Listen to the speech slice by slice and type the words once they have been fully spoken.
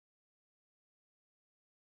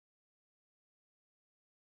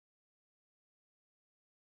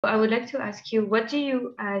I would like to ask you, what do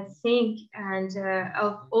you think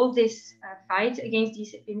of all this fight against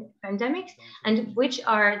these pandemics, and which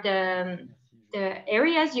are the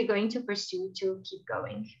areas you're going to pursue to keep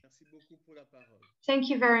going? Thank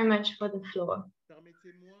you very much for the floor.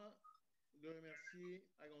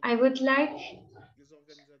 I would like,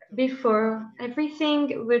 before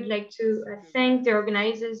everything, would like to thank the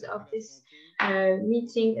organizers of this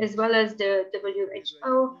meeting, as well as the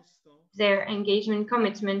WHO, their engagement,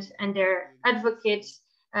 commitment, and their advocates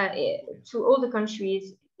to all the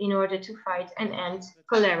countries in order to fight and end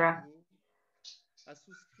cholera.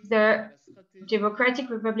 The Democratic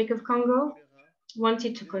Republic of Congo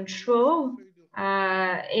wanted to control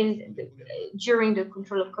during the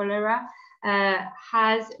control of cholera,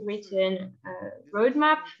 has written a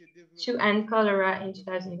roadmap to end cholera in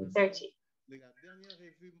 2030.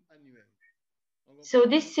 So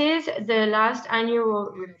this is the last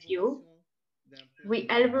annual review. We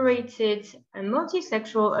elaborated a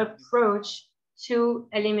multisectoral approach to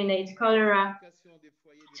eliminate cholera,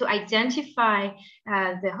 to identify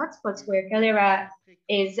the hotspots where cholera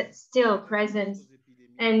is still present,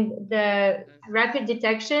 and the rapid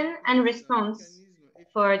detection and response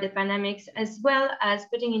for the pandemics, as well as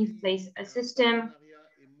putting into place a system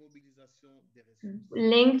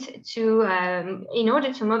linked to, in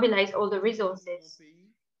order to mobilize all the resources.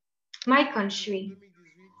 My country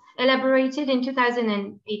elaborated in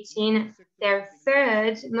 2018 their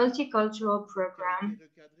third multicultural program,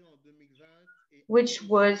 which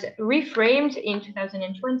was reframed in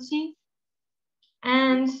 2020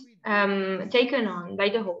 and taken on by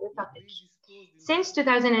the whole Republic. Since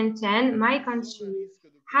 2010, my country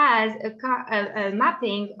has a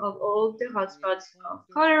mapping of all the hotspots of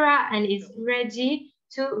cholera and is ready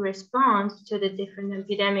to respond to the different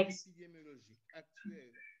epidemics.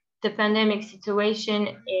 The pandemic situation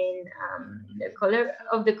in the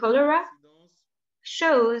cholera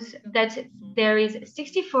shows that there is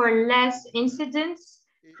 64 less incidents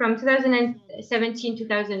from 2017 to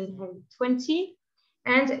 2020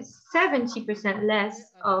 and 70%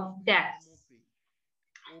 less of deaths.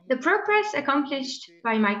 The progress accomplished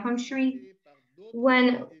by my country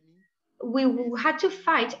when we had to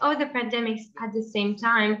fight other pandemics at the same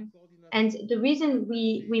time, and the reason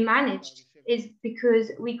we managed is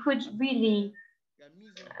because we could really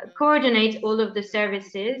coordinate all of the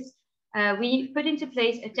services. We put into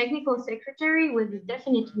place a technical secretary with a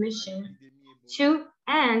definite mission to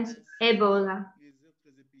end Ebola,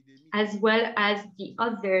 as well as the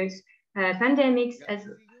others pandemics, as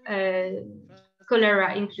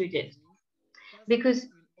cholera included. Because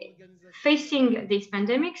facing these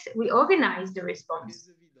pandemics, we organized the response.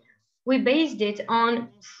 We based it on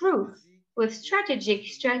proof with strategic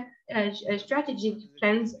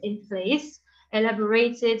plans in place,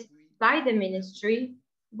 elaborated by the ministry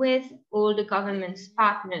with all the government's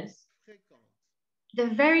partners. The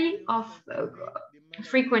very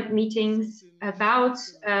frequent meetings about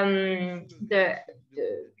the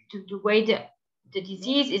way the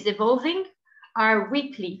disease is evolving are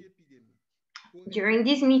weekly. During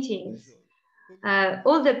these meetings,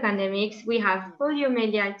 all the pandemics, we have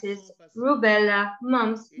poliomyelitis, rubella,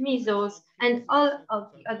 mumps, measles, and all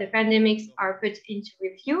of the other pandemics are put into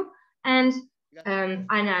review and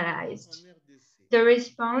analyzed. The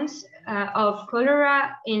response of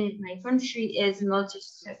cholera in my country is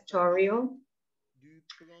multisectorial,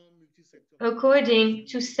 according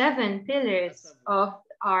to 7 pillars of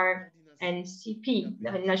our NCP,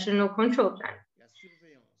 the National Control Plan.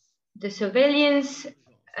 The surveillance,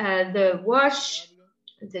 the WASH,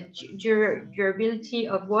 the durability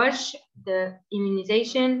of WASH, the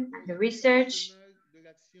immunization, and the research.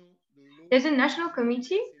 There's a national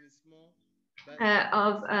committee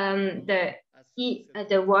of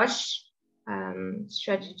the WASH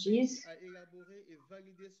strategies.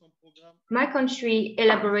 My country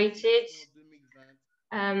elaborated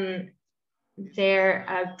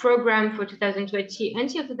their program for 2020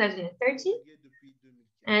 until 2030.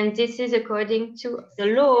 And this is according to the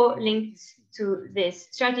law linked to this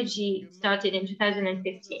strategy started in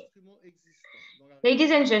 2015.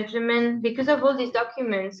 Ladies and gentlemen, because of all these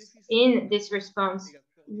documents in this response,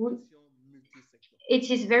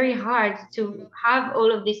 it is very hard to have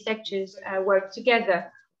all of these sectors work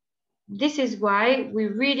together. This is why we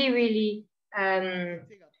really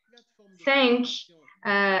thank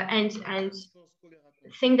and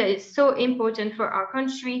think that it's so important for our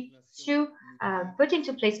country to put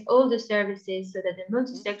into place all the services so that the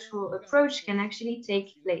multisectoral approach can actually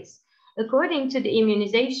take place. According to the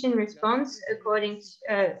immunization response,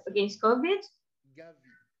 against COVID,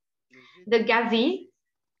 the Gavi,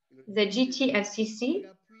 the GTFCC,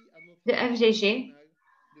 the FGG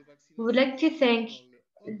We would like to thank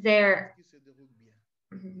their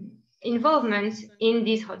involvement in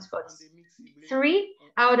these hotspots. 3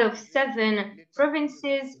 out of 7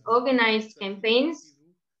 provinces organized campaigns,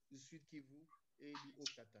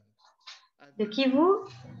 the Kivu,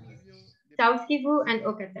 South Kivu, and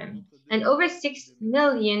Okatan, and over 6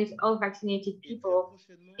 million of vaccinated people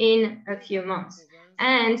in a few months.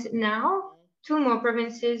 And now 2 more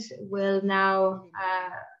provinces will now,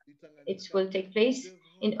 it will take place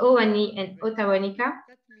in Oani and Ottawanika,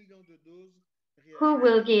 who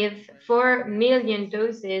will give 4 million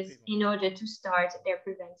doses in order to start their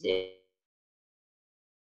preventive.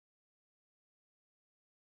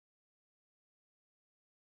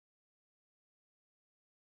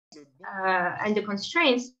 And the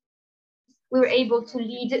constraints, we were able to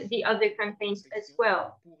lead the other campaigns as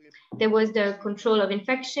well. There was the control of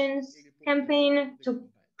infections campaign to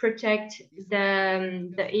protect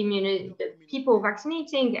the people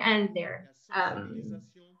vaccinating and their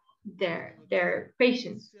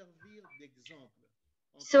patients.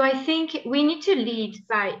 So I think we need to lead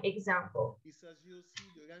by example.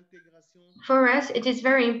 For us, it is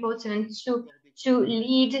very important to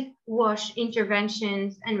lead WASH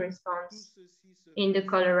interventions and response in the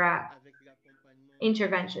cholera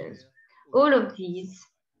interventions. All of these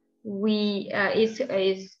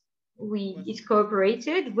is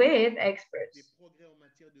cooperated with experts.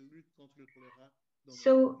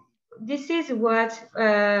 So this is what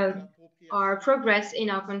our progress in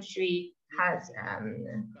our country has,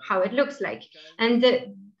 how it looks like, and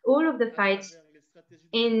all of the fights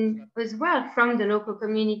in as well from the local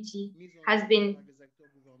community has been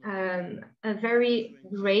a very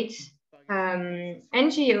great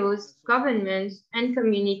NGOs, governments, and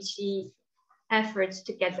community efforts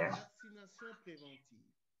together.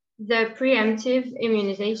 The preemptive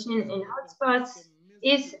immunization in hotspots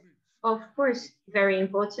is, of course, very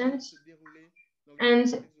important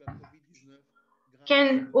and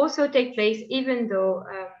can also take place even though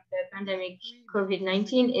the pandemic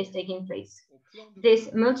COVID-19 is taking place. This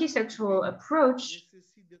multisectoral approach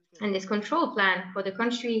and this control plan for the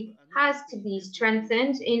country has to be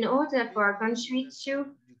strengthened in order for our country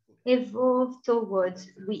to evolve towards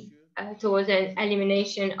an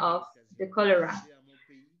elimination of the cholera.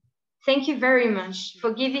 Thank you very much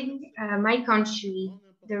for giving my country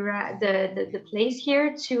the place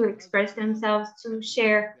here to express themselves, to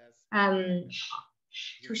share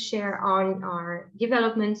on our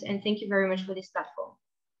developments, and thank you very much for this platform.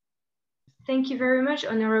 Thank you very much,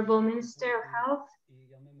 Honorable Minister of Health.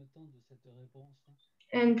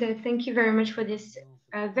 And thank you very much for this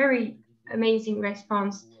very amazing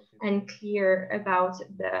response and clear about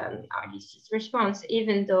the RDC's response,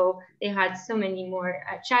 even though they had so many more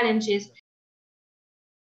challenges.